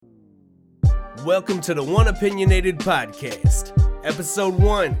Welcome to the One Opinionated podcast, episode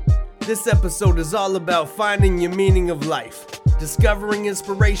 1. This episode is all about finding your meaning of life, discovering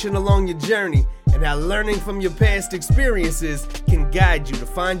inspiration along your journey, and how learning from your past experiences can guide you to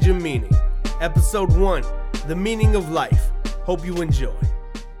find your meaning. Episode 1, the meaning of life. Hope you enjoy.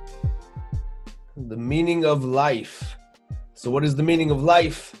 The meaning of life. So what is the meaning of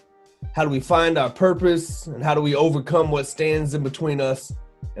life? How do we find our purpose? And how do we overcome what stands in between us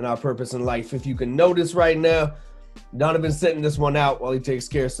and our purpose in life? If you can notice right now, Donovan's setting this one out while he takes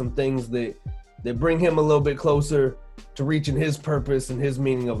care of some things that bring him a little bit closer to reaching his purpose and his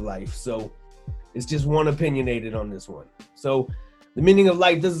meaning of life. So it's just one opinionated on this one. So the meaning of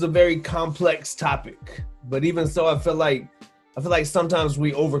life, this is a very complex topic, but even so, I feel like sometimes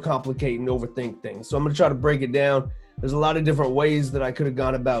we overcomplicate and overthink things. So I'm going to try to break it down. There's a lot of different ways that I could have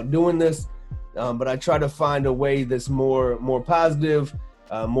gone about doing this, but I try to find a way that's more positive,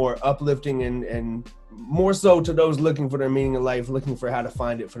 more uplifting, and more so to those looking for their meaning in life, looking for how to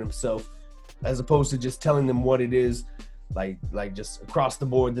find it for themselves, as opposed to just telling them what it is, like just across the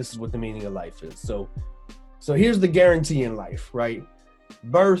board, this is what the meaning of life is. So here's the guarantee in life, right?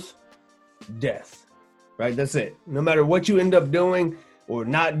 Birth, death, right? That's it. No matter what you end up doing or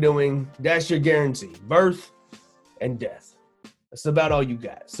not doing, that's your guarantee. Birth and death. That's about all you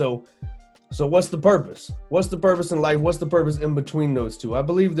got. So what's the purpose? What's the purpose in life? What's the purpose in between those two? I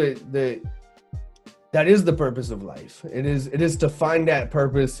believe that is the purpose of life. It is to find that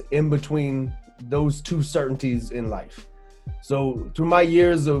purpose in between those two certainties in life. So through my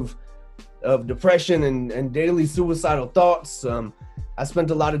years of depression and daily suicidal thoughts, I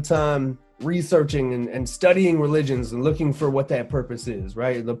spent a lot of time researching and studying religions and looking for what that purpose is,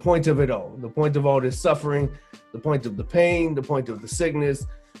 right? The point of it all, the point of all this suffering, the point of the pain, the point of the sickness,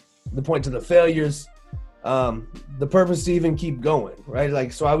 the point of the failures, the purpose to even keep going, right?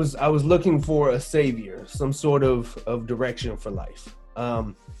 Like, so I was looking for a savior, some sort of direction for life.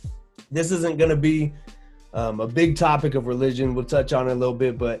 This isn't going to be a big topic of religion. We'll touch on it a little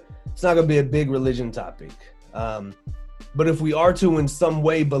bit, but it's not going to be a big religion topic. But if we are to in some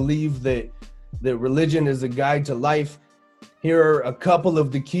way believe that religion is a guide to life, here are a couple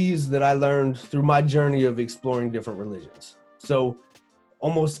of the keys that I learned through my journey of exploring different religions. So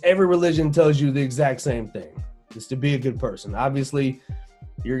almost every religion tells you the exact same thing. It's to be a good person. Obviously,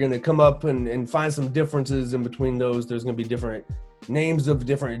 you're going to come up and find some differences in between those. There's going to be different names of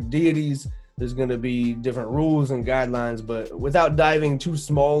different deities. There's going to be different rules and guidelines, but without diving too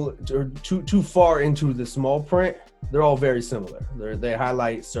small or too far into the small print, they're all very similar. They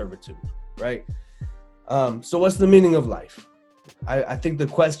highlight servitude, right? So what's the meaning of life? I think the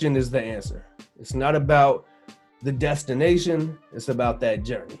question is the answer. It's not about the destination, it's about that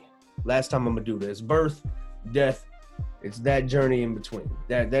journey. Last time I'm gonna do this: birth, death. It's that journey in between.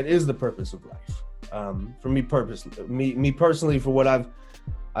 That is the purpose of life. For me, me personally, for what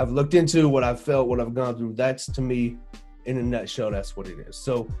I've looked into, what I've felt, what I've gone through, that's, to me, in a nutshell, that's what it is.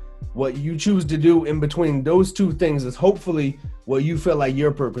 So what you choose to do in between those two things is hopefully what you feel like your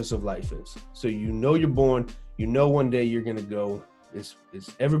purpose of life is. So you know you're born, you know one day you're gonna go. It's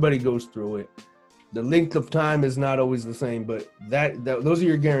everybody goes through it. The length of time is not always the same, but those are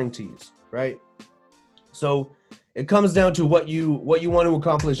your guarantees, right? So it comes down to what you want to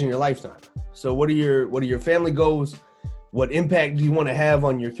accomplish in your lifetime. So what are your family goals? What impact do you want to have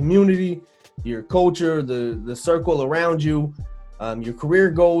on your community, your culture, the circle around you? Your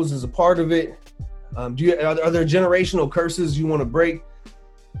career goals is a part of it. Are there generational curses you want to break?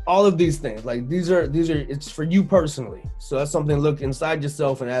 All of these things, like these are it's for you personally. So that's something to look inside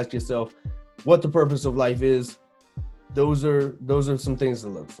yourself and ask yourself what the purpose of life is. Those are some things to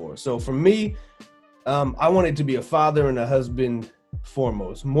look for. So for me, I wanted to be a father and a husband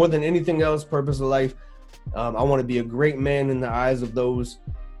foremost. More than anything else, purpose of life, I want to be a great man in the eyes of those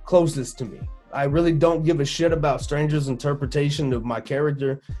closest to me. I really don't give a shit about strangers' interpretation of my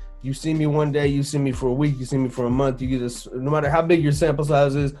character. You see me one day, you see me for a week, you see me for a month, you get this, no matter how big your sample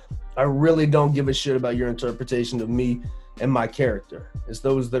size is, I really don't give a shit about your interpretation of me and my character. It's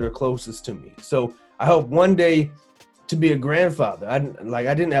those that are closest to me. So I hope one day to be a grandfather. I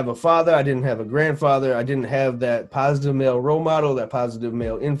didn't have a father, I didn't have a grandfather, I didn't have that positive male role model, that positive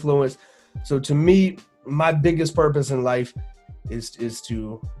male influence. So to me, my biggest purpose in life is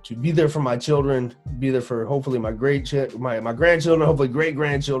to be there for my children, be there for hopefully my grandchildren, hopefully great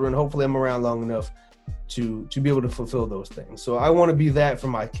grandchildren. Hopefully I'm around long enough to be able to fulfill those things. So I want to be that for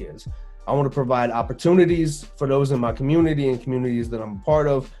my kids. I want to provide opportunities for those in my community and communities that I'm a part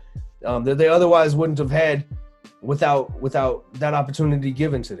of that they otherwise wouldn't have had without that opportunity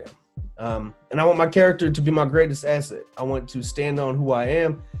given to them. And I want my character to be my greatest asset. I want to stand on who I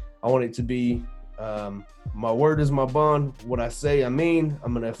am. I want it to be My word is my bond. What I say, I mean.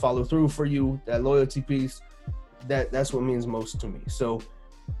 I'm gonna follow through for you. That loyalty piece, that's what means most to me. So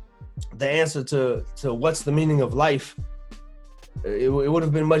the answer to what's the meaning of life, it would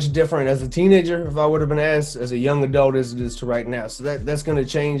have been much different as a teenager if I would have been asked, as a young adult as it is to right now. So that's going to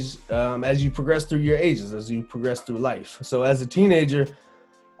change as you progress through your ages, as you progress through life. So as a teenager,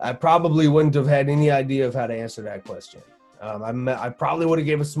 I probably wouldn't have had any idea of how to answer that question. I probably would have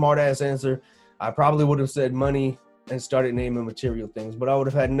gave a smart ass answer. I probably would have said money and started naming material things, but I would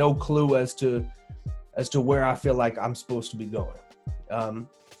have had no clue as to where I feel like I'm supposed to be going.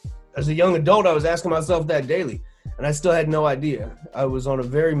 As a young adult, I was asking myself that daily, and I still had no idea. I was on a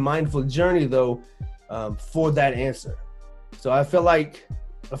very mindful journey, though, for that answer. So I feel like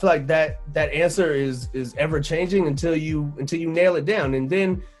that answer is ever changing until you nail it down, and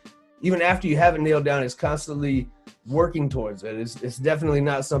then even after you have it nailed down, it's constantly working towards it. It's definitely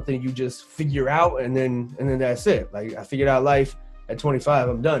not something you just figure out and then that's it. Like, I figured out life at 25,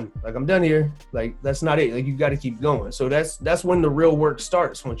 I'm done. Like, I'm done here. Like, that's not it. Like, you got to keep going. So that's when the real work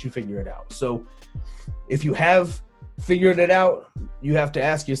starts, once you figure it out. So if you have figured it out, you have to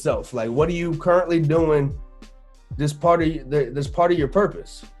ask yourself, like, what are you currently doing this part of your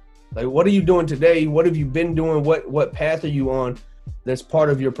purpose? Like, what are you doing today? What have you been doing? What path are you on that's part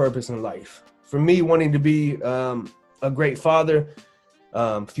of your purpose in life? For me, wanting to be a great father,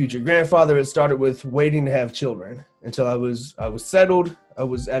 future grandfather, it started with waiting to have children until I was settled. I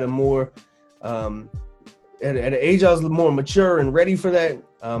was at a more at an age I was more mature and ready for that.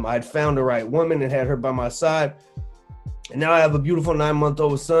 I'd found the right woman and had her by my side, and now I have a beautiful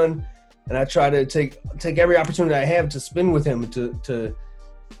 9-month-old son, and I try to take every opportunity I have to spend with him, to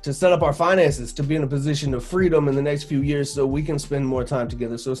set up our finances, to be in a position of freedom in the next few years so we can spend more time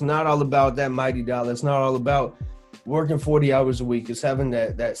together. So it's not all about that mighty dollar. It's not all about working 40 hours a week. It's having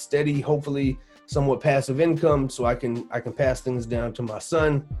that steady, hopefully somewhat passive income so I can pass things down to my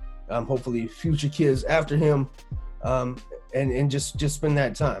son, hopefully future kids after him, and just spend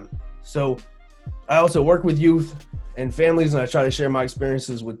that time. So I also work with youth and families, and I try to share my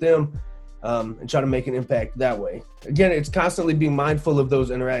experiences with them, and try to make an impact that way. Again, it's constantly being mindful of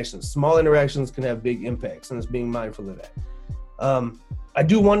those interactions. Small interactions can have big impacts, and it's being mindful of that. I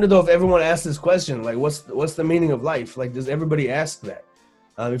do wonder, though, if everyone asks this question, like, what's the meaning of life? Like, does everybody ask that?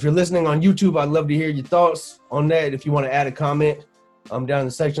 If you're listening on YouTube, I'd love to hear your thoughts on that. If you want to add a comment down in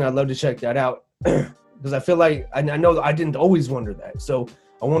the section, I'd love to check that out, because I feel like I know that I didn't always wonder that. So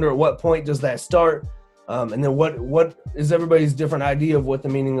I wonder, at what point does that start? And then what is everybody's different idea of what the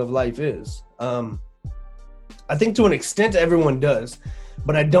meaning of life is? I think to an extent everyone does,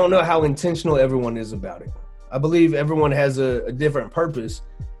 but I don't know how intentional everyone is about it. I believe everyone has a different purpose,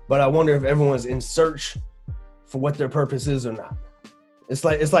 but I wonder if everyone's in search for what their purpose is or not. It's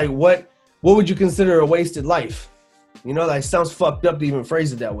like what would you consider a wasted life? You know, that sounds fucked up to even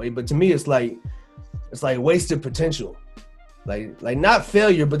phrase it that way, but to me it's like wasted potential. Like not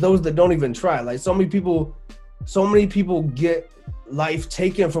failure, but those that don't even try. Like, so many people get life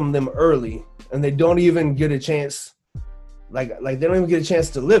taken from them early, and they don't even get a chance. Like they don't even get a chance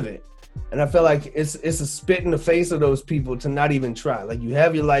to live it. And I feel like it's a spit in the face of those people to not even try. Like, you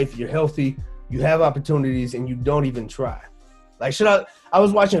have your life, you're healthy, you have opportunities, and you don't even try. Like, I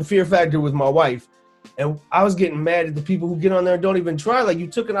was watching Fear Factor with my wife, and I was getting mad at the people who get on there and don't even try. Like, you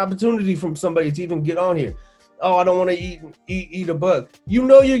took an opportunity from somebody to even get on here. Oh, I don't want to eat a bug. You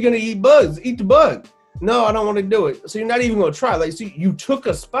know you're going to eat bugs. Eat the bug. No, I don't want to do it. So you're not even going to try. Like, see, you took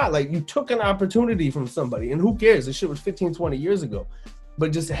a spot. Like, you took an opportunity from somebody. And who cares? This shit was 15, 20 years ago.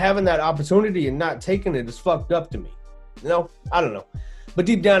 But just having that opportunity and not taking it is fucked up to me. You know? I don't know. But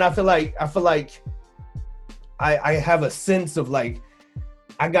deep down, I feel like I have a sense of, like,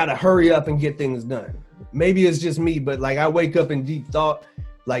 I got to hurry up and get things done. Maybe it's just me, but, like, I wake up in deep thought.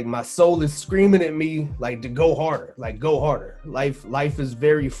 Like, my soul is screaming at me, like, to go harder. Like, go harder. Life is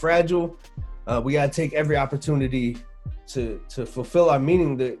very fragile. We got to take every opportunity to fulfill our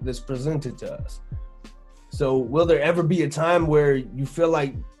meaning that's presented to us. So will there ever be a time where you feel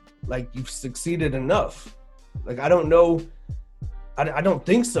like you've succeeded enough? Like, I don't know. I don't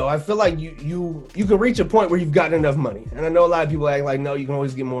think so. I feel like you can reach a point where you've gotten enough money. And I know a lot of people act like, no, you can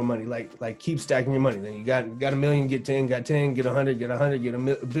always get more money. Like keep stacking your money. Then you got $1 million, get 10, got 10, get 100, get 100, get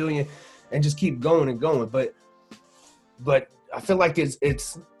a billion, and just keep going and going. But I feel like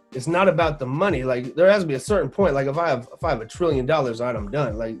it's not about the money. Like, there has to be a certain point. Like, if I have $1 trillion, all right, I'm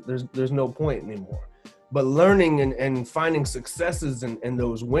done. Like, there's no point anymore. But learning and finding successes and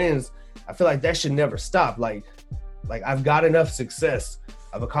those wins, I feel like that should never stop. Like I've got enough success.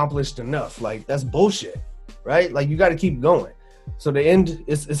 I've accomplished enough. Like, that's bullshit, right? Like, you got to keep going. So the end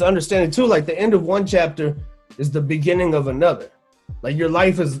is understanding too, like the end of one chapter is the beginning of another. Like your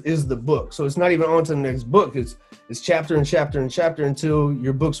life is the book. So it's not even on to the next book. It's chapter and chapter and chapter until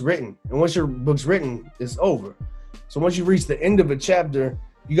your book's written. And once your book's written, it's over. So once you reach the end of a chapter,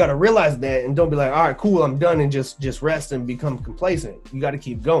 you got to realize that and don't be like, all right, cool, I'm done, and just rest and become complacent. You got to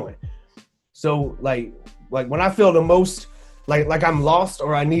keep going. So like when I feel the most like I'm lost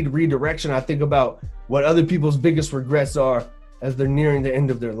or I need redirection, I think about what other people's biggest regrets are as they're nearing the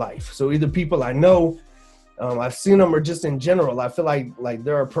end of their life. So either people I know, I've seen them, or just in general, I feel like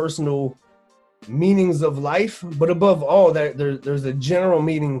there are personal meanings of life, but above all, there's a general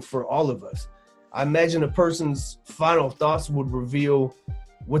meaning for all of us. I imagine a person's final thoughts would reveal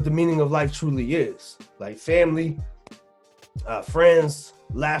what the meaning of life truly is, like family, friends,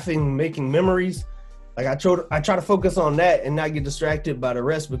 laughing, making memories. Like I try to focus on that and not get distracted by the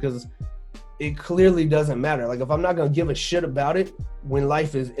rest, because it clearly doesn't matter. Like if I'm not gonna give a shit about it when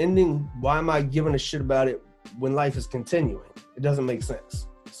life is ending, why am I giving a shit about it when life is continuing? It doesn't make sense.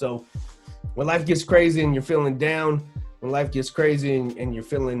 So when life gets crazy and you're feeling down, when life gets crazy and you're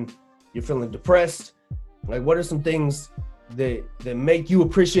feeling depressed, like what are some things that make you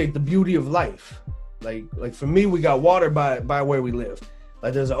appreciate the beauty of life? Like for me, we got water by where we live.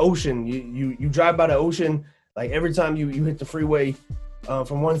 Like there's an ocean. You drive by the ocean. Like every time you hit the freeway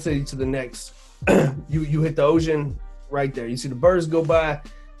from one city to the next, you hit the ocean right there. You see the birds go by.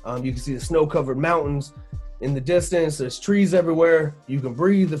 You can see the snow-covered mountains in the distance. There's trees everywhere. You can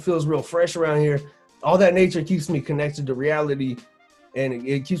breathe. It feels real fresh around here. All that nature keeps me connected to reality, and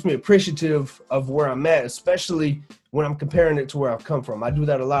it keeps me appreciative of where I'm at, especially when I'm comparing it to where I've come from. I do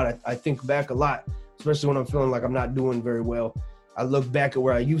that a lot. I think back a lot, especially when I'm feeling like I'm not doing very well. I look back at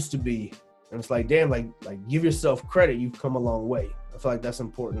where I used to be, and it's like, damn, like give yourself credit. You've come a long way. I feel like that's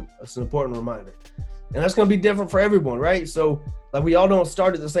important. That's an important reminder. And that's going to be different for everyone, right? So like we all don't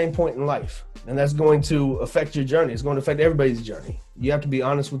start at the same point in life, and that's going to affect your journey. It's going to affect everybody's journey. You have to be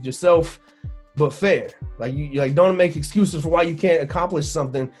honest with yourself, but fair. Like you like don't make excuses for why you can't accomplish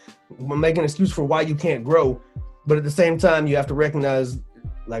something, make an excuse for why you can't grow. But at the same time, you have to recognize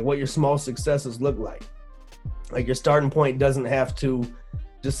like what your small successes look like. Like your starting point doesn't have to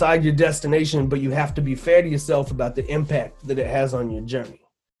decide your destination, but you have to be fair to yourself about the impact that it has on your journey.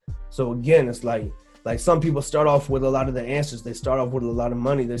 So again, it's like some people start off with a lot of the answers. They start off with a lot of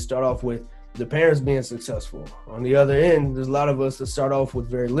money. They start off with the parents being successful. On the other end, there's a lot of us that start off with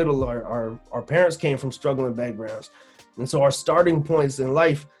very little. Our parents came from struggling backgrounds. And so our starting points in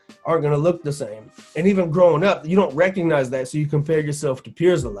life aren't going to look the same. And even growing up, you don't recognize that. So you compare yourself to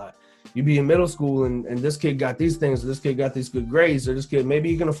peers a lot. You be in middle school and this kid got these things, or this kid got these good grades, or this kid, maybe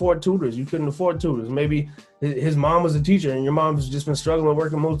you can afford tutors. You couldn't afford tutors. Maybe his mom was a teacher and your mom's just been struggling,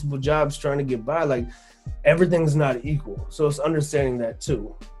 working multiple jobs, trying to get by. Like everything's not equal. So it's understanding that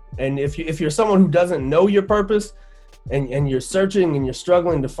too. And if you're someone who doesn't know your purpose and you're searching and you're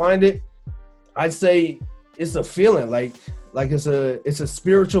struggling to find it, I'd say it's a feeling like it's a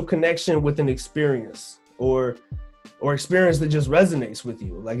spiritual connection with an experience or experience that just resonates with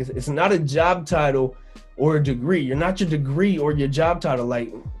you. Like it's not a job title or a degree. You're not your degree or your job title.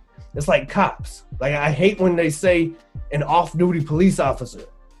 Like it's like cops. Like I hate when they say an off-duty police officer.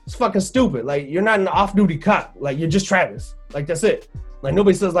 It's fucking stupid. Like you're not an off-duty cop. Like you're just Travis. Like that's it. Like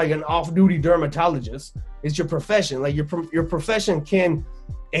nobody says like an off-duty dermatologist. It's your profession. Like your profession can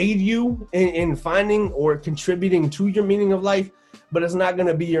aid you in finding or contributing to your meaning of life, but it's not going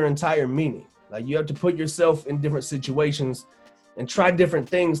to be your entire meaning. Like you have to put yourself in different situations and try different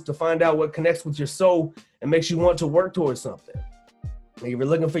things to find out what connects with your soul and makes you want to work towards something. Like if you're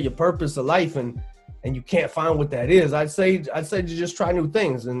looking for your purpose of life and you can't find what that is, I'd say to just try new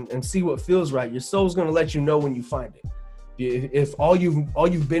things and see what feels right. Your soul's going to let you know when you find it. If all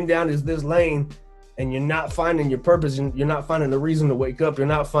you've been down is this lane and you're not finding your purpose, and you're not finding a reason to wake up, you're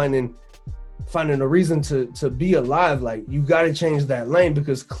not finding a reason to be alive, like you got to change that lane,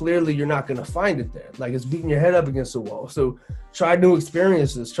 because clearly you're not going to find it there. Like it's beating your head up against the wall. So try new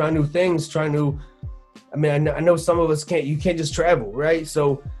experiences, try new things, I know some of us you can't just travel, right?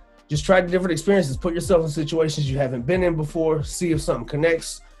 So just try different experiences, put yourself in situations you haven't been in before, see if something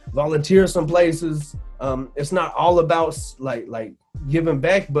connects, volunteer some places. It's not all about like giving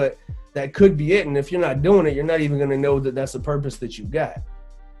back, but that could be it. And if you're not doing it, you're not even going to know that that's a purpose that you got.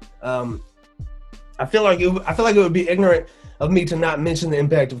 I feel like it would be ignorant of me to not mention the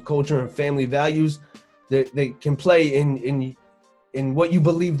impact of culture and family values that they can play in what you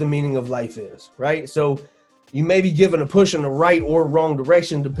believe the meaning of life is, right? So you may be given a push in the right or wrong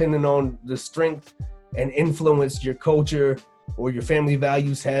direction depending on the strength and influence your culture or your family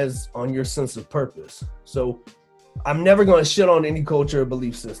values has on your sense of purpose. So I'm never going to shit on any culture or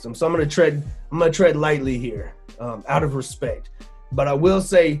belief system. So I'm going to tread lightly here, out of respect. But I will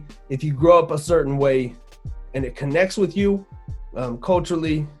say, if you grow up a certain way and it connects with you,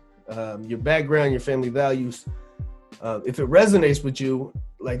 culturally, your background, your family values, if it resonates with you,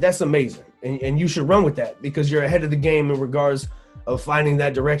 like, that's amazing. And you should run with that, because you're ahead of the game in regards of finding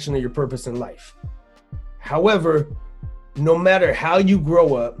that direction of your purpose in life. However, no matter how you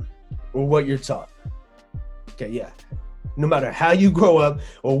grow up or what you're taught, no matter how you grow up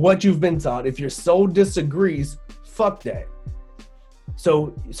or what you've been taught, if your soul disagrees, fuck that.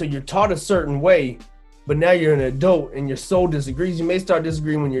 So you're taught a certain way, but now you're an adult and your soul disagrees. You may start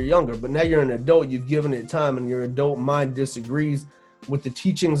disagreeing when you're younger, but now you're an adult, you've given it time, and your adult mind disagrees with the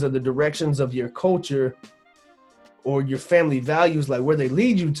teachings or the directions of your culture or your family values, like where they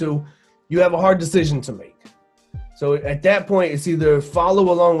lead you to. You have a hard decision to make. So at that point, it's either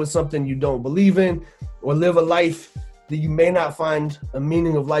follow along with something you don't believe in, or live a life that you may not find a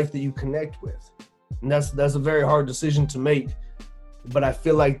meaning of life that you connect with. And that's a very hard decision to make. But I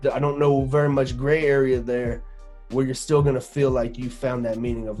feel like I don't know very much gray area there where you're still going to feel like you found that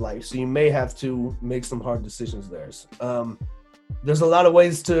meaning of life. So you may have to make some hard decisions there. There's a lot of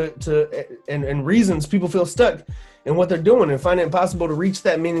ways and reasons people feel stuck in what they're doing and find it impossible to reach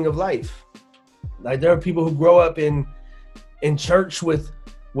that meaning of life. Like, there are people who grow up in church with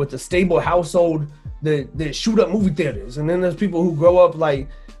a stable household that shoot up movie theaters. And then there's people who grow up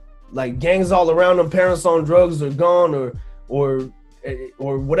like gangs all around them, parents on drugs or gone, or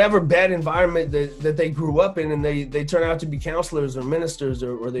whatever bad environment that they grew up in, and they turn out to be counselors or ministers,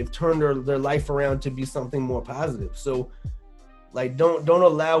 or they've turned their life around to be something more positive. So, like, don't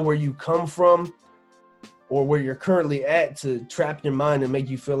allow where you come from or where you're currently at to trap your mind and make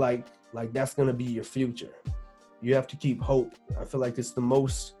you feel like that's going to be your future. You have to keep hope. I feel like it's the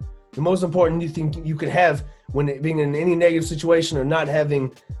most important thing you can have when being in any negative situation or not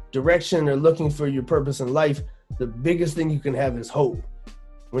having direction or looking for your purpose in life. The biggest thing you can have is hope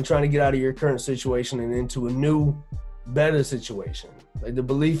when trying to get out of your current situation and into a new, better situation. Like, the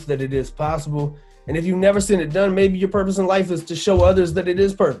belief that it is possible. And if you've never seen it done, maybe your purpose in life is to show others that it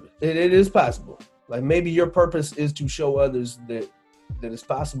is possible. Like, maybe your purpose is to show others that it's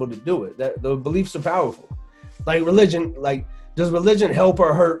possible to do it. That the beliefs are powerful. Like religion, does religion help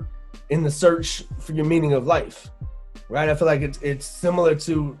or hurt in the search for your meaning of life? Right? I feel like it's similar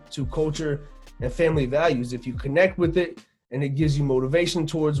to culture and family values. If you connect with it and it gives you motivation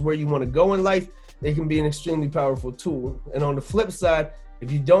towards where you want to go in life, it can be an extremely powerful tool. And on the flip side,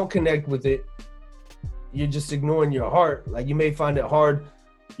 if you don't connect with it, you're just ignoring your heart. Like, you may find it hard.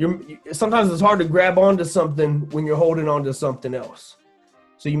 Sometimes it's hard to grab onto something when you're holding on to something else.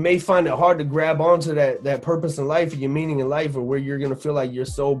 So you may find it hard to grab onto that purpose in life or your meaning in life, or where you're going to feel like your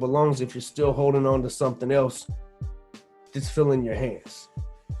soul belongs, if you're still holding on to something else that's filling your hands.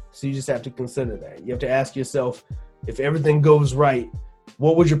 So you just have to consider that. You have to ask yourself, if everything goes right,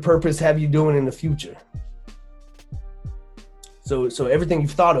 what would your purpose have you doing in the future? So everything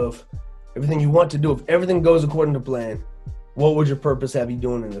you've thought of, everything you want to do, if everything goes according to plan, what would your purpose have you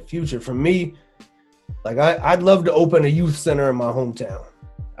doing in the future? For me, like, I'd love to open a youth center in my hometown.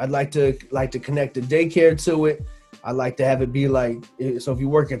 I'd like to connect a daycare to it. I'd like to have it be like, so if you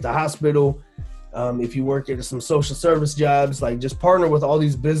work at the hospital, if you work at some social service jobs, like, just partner with all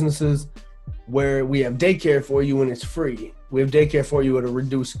these businesses where we have daycare for you and it's free. We have daycare for you at a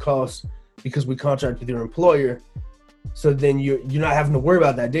reduced cost because we contract with your employer. So then you're not having to worry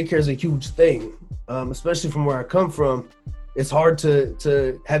about that. Daycare is a huge thing, especially from where I come from. It's hard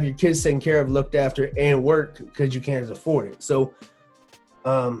to have your kids taken care of, looked after, and work because you can't afford it. So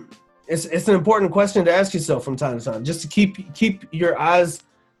it's an important question to ask yourself from time to time, just to keep your eyes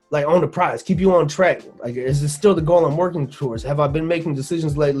like on the prize, keep you on track. Like, is this still the goal I'm working towards? Have I been making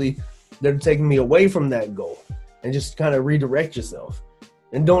decisions lately that are taking me away from that goal? And just kind of redirect yourself.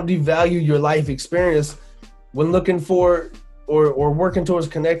 And don't devalue your life experience when looking for or working towards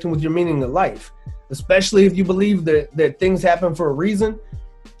connecting with your meaning of life, especially if you believe that things happen for a reason.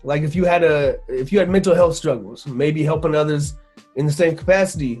 Like, if you had mental health struggles, maybe helping others in the same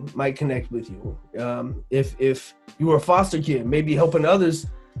capacity might connect with you. If you were a foster kid, maybe helping other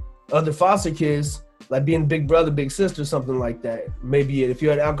foster kids, like being big brother, big sister, something like that. Maybe if you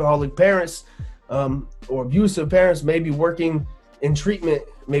had alcoholic parents or abusive parents, maybe working in treatment,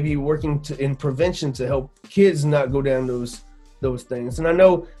 maybe working in prevention to help kids not go down those things. And I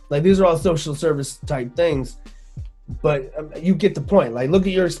know, like, these are all social service type things, but you get the point. Like, look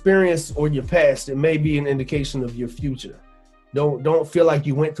at your experience or your past. It may be an indication of your future. Don't feel like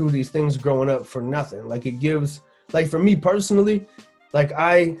you went through these things growing up for nothing. Like, it gives, like, for me personally, like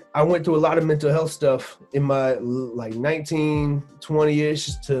I went through a lot of mental health stuff in my like 19,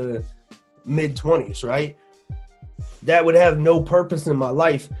 20-ish to mid 20s, right? That would have no purpose in my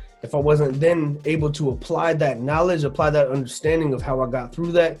life if I wasn't then able to apply that knowledge, apply that understanding of how I got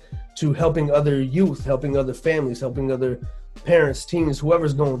through that to helping other youth, helping other families, helping other parents, teens,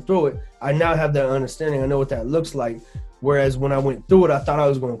 whoever's going through it. I now have that understanding. I know what that looks like. Whereas when I went through it, I thought I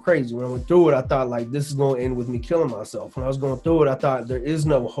was going crazy. When I went through it, I thought like this is going to end with me killing myself. When I was going through it, I thought there is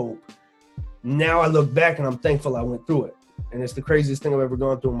no hope. Now I look back and I'm thankful I went through it. And it's the craziest thing I've ever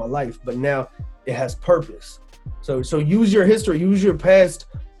gone through in my life. But now it has purpose. So use your history, use your past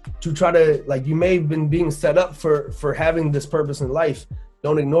to try to, like, you may have been being set up for having this purpose in life.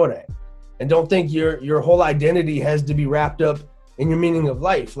 Don't ignore that. And don't think your whole identity has to be wrapped up in your meaning of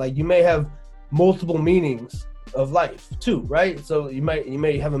life. Like, you may have multiple meanings of life too, right? So you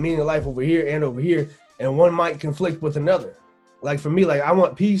may have a meaning of life over here, and one might conflict with another. Like for me, like I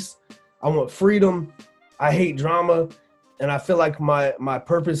want peace, I want freedom, I hate drama, and I feel like my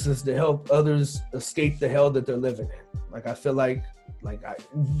purpose is to help others escape the hell that they're living in. Like I feel like I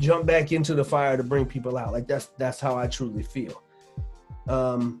jump back into the fire to bring people out. Like that's how I truly feel.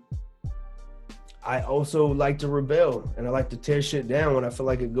 I also like to rebel, and I like to tear shit down when I feel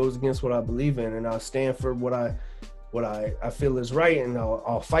like it goes against what I believe in, and I'll stand for what I feel is right, and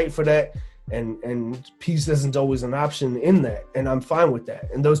I'll fight for that. And peace isn't always an option in that, and I'm fine with that.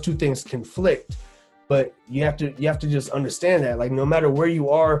 And those two things conflict, but you have to just understand that, like, no matter where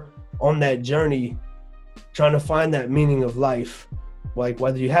you are on that journey, trying to find that meaning of life, like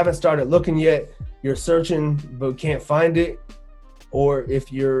whether you haven't started looking yet, you're searching but can't find it, or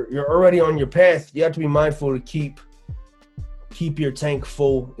if you're already on your path, you have to be mindful to keep your tank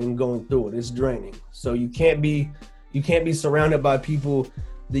full and going through it. It's draining. So you can't be surrounded by people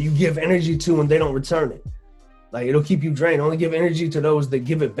that you give energy to and they don't return it. Like, it'll keep you drained. Only give energy to those that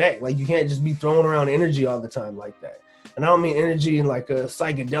give it back. Like, you can't just be throwing around energy all the time like that. And I don't mean energy in like a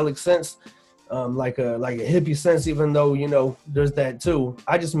psychedelic sense, like a hippie sense, even though, you know, there's that too.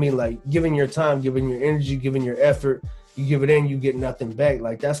 I just mean like giving your time, giving your energy, giving your effort. You give it in, you get nothing back.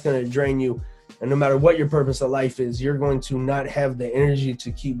 Like, that's going to drain you. And no matter what your purpose of life is, you're going to not have the energy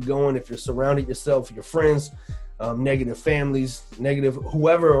to keep going if you're surrounded yourself, your friends, negative families, negative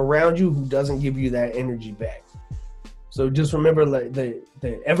whoever around you who doesn't give you that energy back. So just remember, like,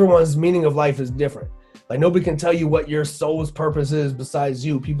 that everyone's meaning of life is different. Like, nobody can tell you what your soul's purpose is besides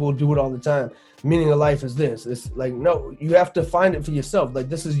you. People do it all the time. Meaning of life is this. It's like, no, you have to find it for yourself. Like,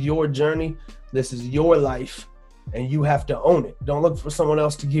 this is your journey. This is your life. And you have to own it. Don't look for someone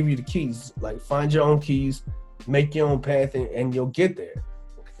else to give you the keys. Like, find your own keys, make your own path, and you'll get there.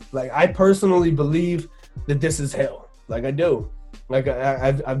 Like, I personally believe that this is hell. Like, I do. Like,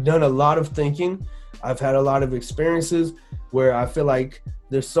 I've done a lot of thinking. I've had a lot of experiences where I feel like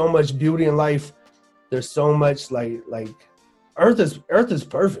there's so much beauty in life. There's so much like Earth is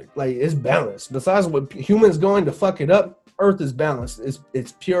perfect. Like, it's balanced. Besides what humans going to fuck it up, Earth is balanced.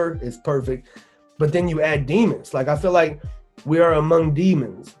 It's pure. It's perfect. But then you add demons. Like, I feel like we are among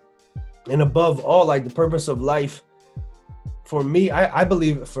demons. And above all, like, the purpose of life, for me, I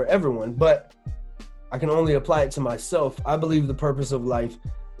believe for everyone, but I can only apply it to myself. I believe the purpose of life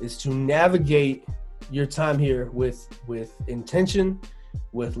is to navigate your time here with intention,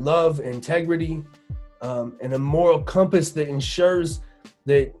 with love, integrity, and a moral compass that ensures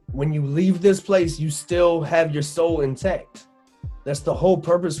that when you leave this place, you still have your soul intact. That's the whole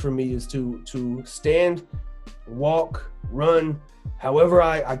purpose for me, is to stand, walk, run, however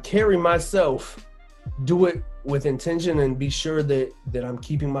I carry myself, do it with intention and be sure that I'm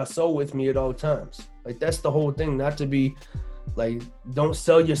keeping my soul with me at all times. Like, that's the whole thing, not to be like, don't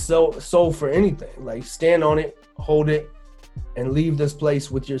sell your soul for anything. Like, stand on it, hold it, and leave this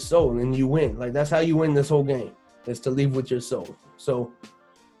place with your soul, and you win. Like, that's how you win this whole game, is to leave with your soul. So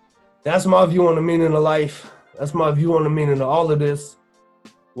that's my view on the meaning of life. That's my view on the meaning of all of this.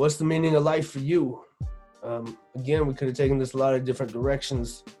 What's the meaning of life for you? Again, we could have taken this a lot of different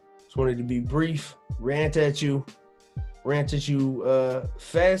directions. Just wanted to be brief, rant at you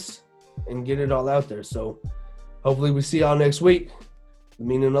fast, and get it all out there. So hopefully we see y'all next week. The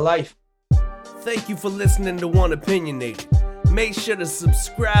meaning of life. Thank you for listening to One Opinionated. Make sure to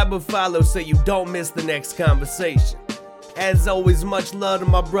subscribe or follow so you don't miss the next conversation. As always, much love to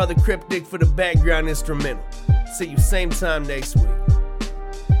my brother Cryptic for the background instrumental. See you same time next week.